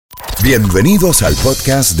Bienvenidos al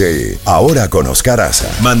podcast de Ahora con Oscar Aza.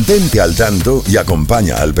 Mantente al tanto y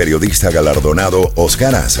acompaña al periodista galardonado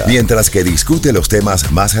Oscar Aza mientras que discute los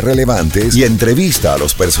temas más relevantes y entrevista a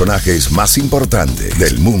los personajes más importantes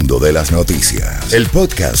del mundo de las noticias. El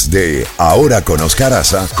podcast de Ahora con Oscar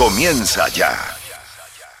Aza comienza ya.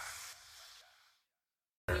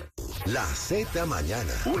 La Z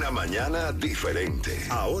Mañana. Una mañana diferente.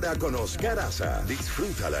 Ahora con Oscar Aza.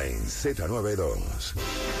 Disfrútala en Z92.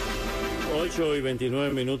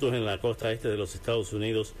 8:29 en la costa este de los Estados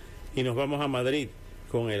Unidos y nos vamos a Madrid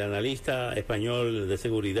con el analista español de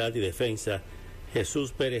Seguridad y Defensa,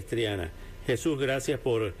 Jesús Pérez Triana. Jesús, gracias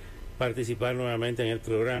por participar nuevamente en el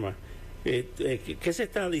programa. ¿Qué se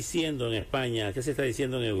está diciendo en España, qué se está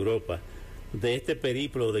diciendo en Europa de este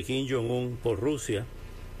periplo de Kim Jong-un por Rusia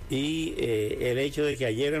y el hecho de que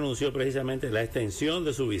ayer anunció precisamente la extensión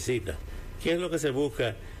de su visita? ¿Qué es lo que se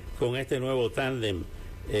busca con este nuevo tándem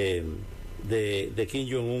de Kim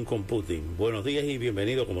Jong-un con Putin? Buenos días y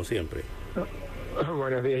bienvenido como siempre.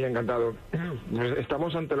 Buenos días y encantado.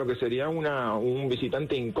 Estamos ante lo que sería un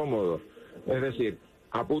visitante incómodo. Es decir,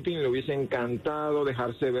 a Putin le hubiese encantado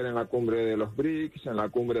dejarse ver en la cumbre de los BRICS, en la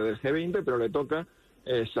cumbre del G20, pero le toca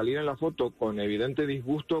salir en la foto con evidente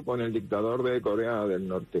disgusto con el dictador de Corea del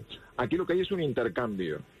Norte. Aquí lo que hay es un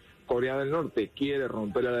intercambio. Corea del Norte quiere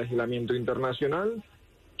romper el aislamiento internacional,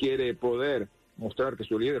 quiere poder mostrar que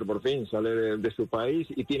su líder por fin sale de su país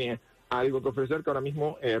y tiene algo que ofrecer que ahora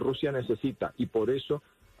mismo Rusia necesita, y por eso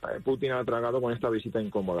Putin ha tragado con esta visita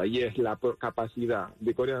incómoda, y es la capacidad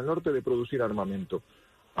de Corea del Norte de producir armamento.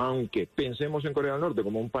 Aunque pensemos en Corea del Norte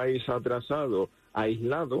como un país atrasado,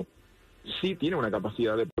 aislado, sí tiene una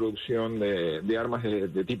capacidad de producción de armas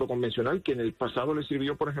de tipo convencional que en el pasado le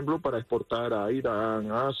sirvió, por ejemplo, para exportar a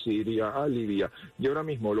Irán, a Siria, a Libia, y ahora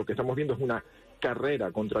mismo lo que estamos viendo es una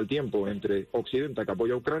carrera contra el tiempo entre Occidente, que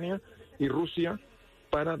apoya a Ucrania, y Rusia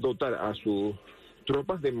para dotar a sus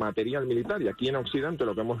tropas de material militar. Y aquí en Occidente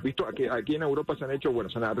lo que hemos visto, aquí en Europa se han hecho,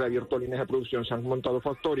 se han reabierto líneas de producción, se han montado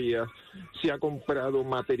factorías, se ha comprado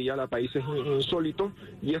material a países insólitos,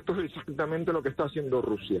 y esto es exactamente lo que está haciendo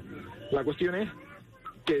Rusia. La cuestión es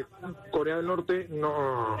que Corea del Norte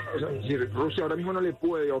no, es decir, Rusia ahora mismo no le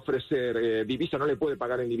puede ofrecer divisa, no le puede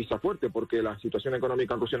pagar en divisa fuerte porque la situación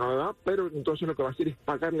económica en Rusia no le da, pero entonces lo que va a hacer es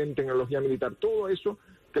pagarle en tecnología militar, todo eso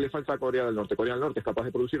que le falta a Corea del Norte. Corea del Norte es capaz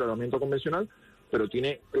de producir armamento convencional, pero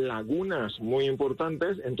tiene lagunas muy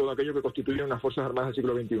importantes en todo aquello que constituye unas fuerzas armadas del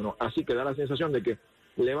siglo XXI. Así que da la sensación de que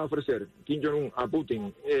le va a ofrecer Kim Jong-un a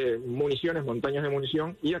Putin municiones, montañas de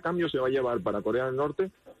munición, y a cambio se va a llevar para Corea del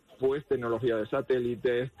Norte pues tecnología de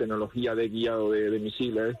satélites, tecnología de guiado de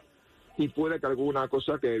misiles, y puede que alguna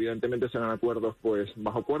cosa que evidentemente serán acuerdos pues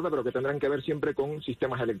bajo cuerda, pero que tendrán que ver siempre con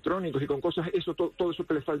sistemas electrónicos y con cosas, todo eso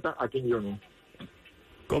que le falta a Kim Jong-un.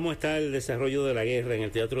 ¿Cómo está el desarrollo de la guerra en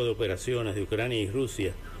el teatro de operaciones de Ucrania y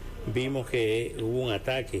Rusia? Vimos que hubo un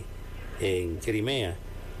ataque en Crimea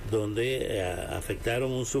donde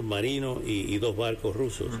afectaron un submarino y 2 barcos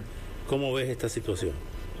rusos. ¿Cómo ves esta situación?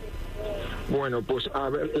 Bueno, pues a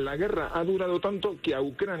ver, la guerra ha durado tanto que a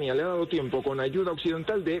Ucrania le ha dado tiempo, con ayuda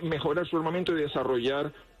occidental, de mejorar su armamento y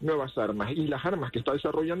desarrollar nuevas armas. Y las armas que está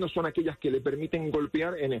desarrollando son aquellas que le permiten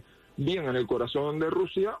golpear bien en el corazón de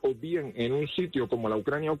Rusia o bien en un sitio como la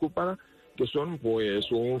Ucrania ocupada, que son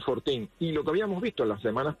pues un fortín. Y lo que habíamos visto en las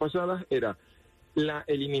semanas pasadas era la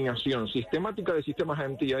eliminación sistemática de sistemas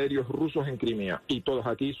antiaéreos rusos en Crimea, y todos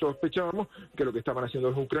aquí sospechábamos que lo que estaban haciendo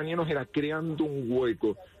los ucranianos era creando un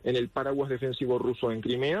hueco en el paraguas defensivo ruso en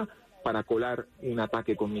Crimea para colar un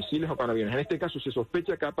ataque con misiles o con aviones. En este caso se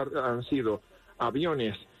sospecha que han sido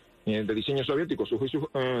aviones de diseño soviético,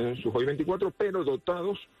 Sukhoi 24, pero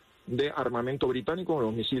dotados de armamento británico,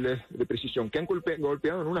 los misiles de precisión, que han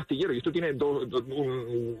golpeado en un astillero, y esto tiene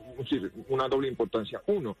una doble importancia.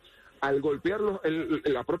 Uno, al golpear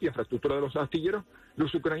la propia infraestructura de los astilleros,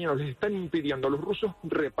 los ucranianos les están impidiendo a los rusos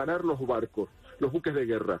reparar los barcos, los buques de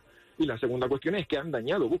guerra. Y la segunda cuestión es que han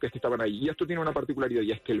dañado buques que estaban ahí. Y esto tiene una particularidad,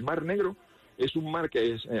 y es que el Mar Negro es un mar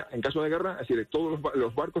que es, en caso de guerra, es decir, todos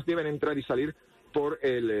los barcos deben entrar y salir por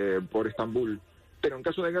Estambul. Pero en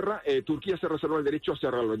caso de guerra, Turquía se reserva el derecho a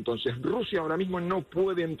cerrarlo. Entonces, Rusia ahora mismo no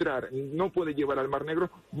puede entrar, no puede llevar al Mar Negro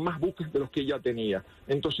más buques de los que ya tenía.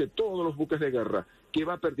 Entonces, todos los buques de guerra que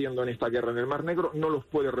va perdiendo en esta guerra en el Mar Negro no los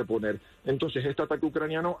puede reponer. Entonces, este ataque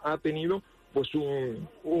ucraniano ha tenido pues un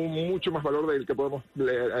mucho más valor del que podemos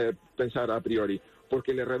pensar a priori,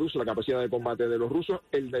 porque le reduce la capacidad de combate de los rusos.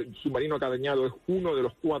 El submarino que ha dañado es uno de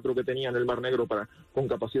los 4 que tenía en el Mar Negro con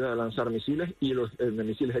capacidad de lanzar misiles, y de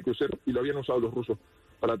misiles de crucero, y lo habían usado los rusos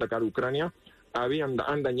para atacar Ucrania.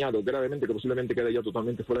 Han dañado gravemente, que posiblemente quede ya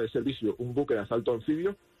totalmente fuera de servicio, un buque de asalto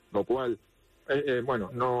anfibio, lo cual,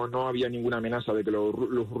 no había ninguna amenaza de que los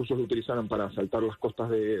rusos lo utilizaran para asaltar las costas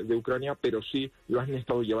de Ucrania, pero sí lo han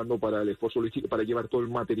estado llevando para el esfuerzo logístico, para llevar todo el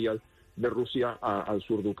material de Rusia al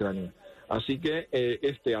sur de Ucrania. Así que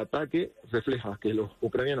este ataque refleja que los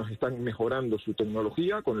ucranianos están mejorando su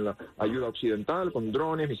tecnología con la ayuda occidental, con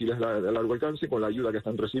drones, misiles de largo alcance, con la ayuda que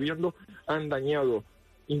están recibiendo. Han dañado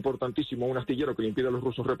importantísimo un astillero que le impide a los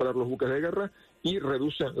rusos reparar los buques de guerra y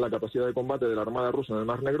reducen la capacidad de combate de la Armada rusa en el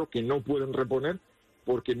Mar Negro, que no pueden reponer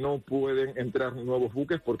porque no pueden entrar nuevos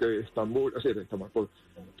buques porque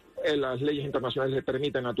las leyes internacionales le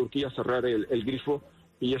permiten a Turquía cerrar el grifo,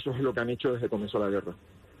 y eso es lo que han hecho desde que comenzó la guerra.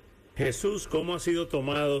 Jesús, ¿cómo ha sido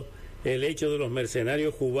tomado el hecho de los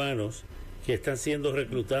mercenarios cubanos que están siendo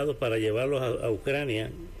reclutados para llevarlos a Ucrania?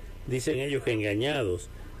 Dicen ellos que engañados,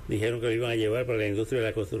 dijeron que lo iban a llevar para la industria de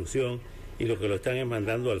la construcción y lo que lo están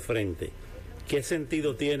mandando al frente. ¿Qué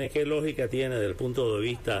sentido tiene, qué lógica tiene desde el punto de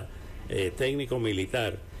vista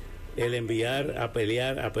técnico-militar el enviar a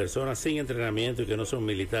pelear a personas sin entrenamiento y que no son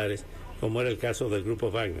militares, como era el caso del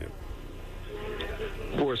grupo Wagner?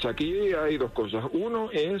 Pues aquí hay dos cosas.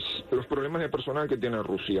 Uno es los problemas de personal que tiene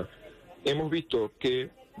Rusia. Hemos visto que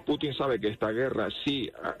Putin sabe que esta guerra,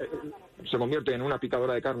 si se convierte en una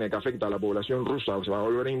picadora de carne que afecta a la población rusa, se va a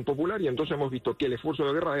volver impopular, y entonces hemos visto que el esfuerzo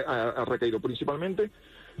de guerra ha recaído principalmente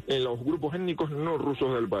en los grupos étnicos no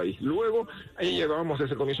rusos del país. Luego, ahí llegábamos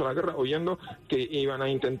desde el comienzo de la guerra oyendo que iban a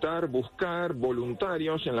intentar buscar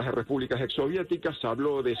voluntarios en las repúblicas exsoviéticas. Se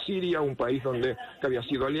habló de Siria, un país que había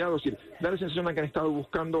sido aliado. Es decir, da la sensación de que han estado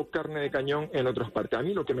buscando carne de cañón en otras partes. A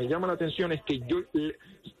mí lo que me llama la atención es que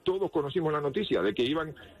todos conocimos la noticia de que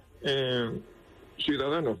iban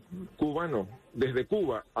ciudadanos cubanos desde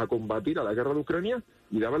Cuba a combatir a la guerra de Ucrania,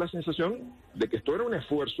 y daba la sensación de que esto era un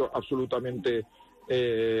esfuerzo absolutamente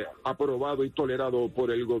aprobado y tolerado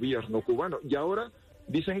por el gobierno cubano. Y ahora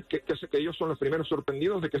dicen que ellos son los primeros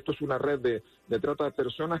sorprendidos de que esto es una red de trata de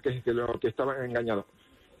personas que estaban engañadas.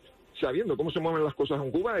 Sabiendo cómo se mueven las cosas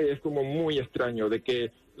en Cuba, es como muy extraño de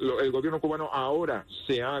que el gobierno cubano ahora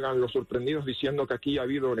se hagan los sorprendidos diciendo que aquí ha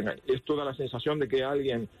habido engaño. Esto da la sensación de que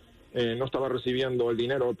alguien no estaba recibiendo el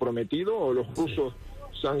dinero prometido, o los rusos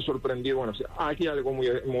se han sorprendido. Bueno, aquí hay algo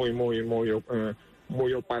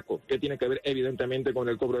muy opaco, que tiene que ver evidentemente con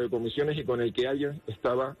el cobro de comisiones y con el que alguien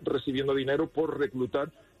estaba recibiendo dinero por reclutar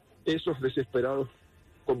esos desesperados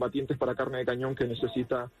combatientes para carne de cañón que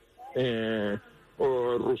necesita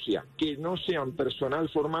Rusia. Que no sean personal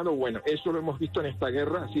formado, bueno, eso lo hemos visto en esta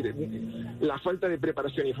guerra. Es decir, la falta de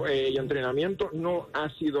preparación y entrenamiento no ha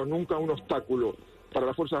sido nunca un obstáculo para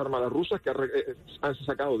las Fuerzas Armadas rusas, que han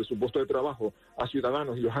sacado de su puesto de trabajo a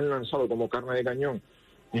ciudadanos y los han lanzado como carne de cañón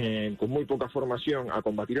con muy poca formación a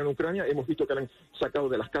combatir en Ucrania. Hemos visto que han sacado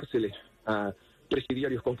de las cárceles a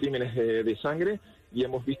presidiarios con crímenes de sangre, y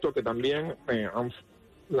hemos visto que también han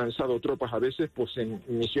lanzado tropas a veces pues en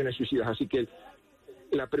misiones suicidas. Así que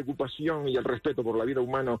la preocupación y el respeto por la vida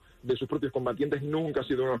humana de sus propios combatientes nunca ha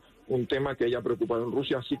sido un tema que haya preocupado en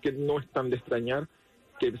Rusia, así que no es tan de extrañar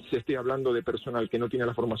que se esté hablando de personal que no tiene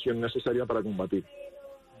la formación necesaria para combatir.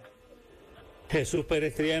 Jesús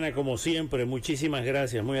Pérez, Triana, como siempre, muchísimas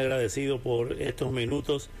gracias, muy agradecido por estos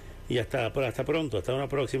minutos, y hasta pronto, hasta una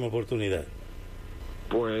próxima oportunidad.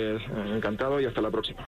 Pues encantado y hasta la próxima.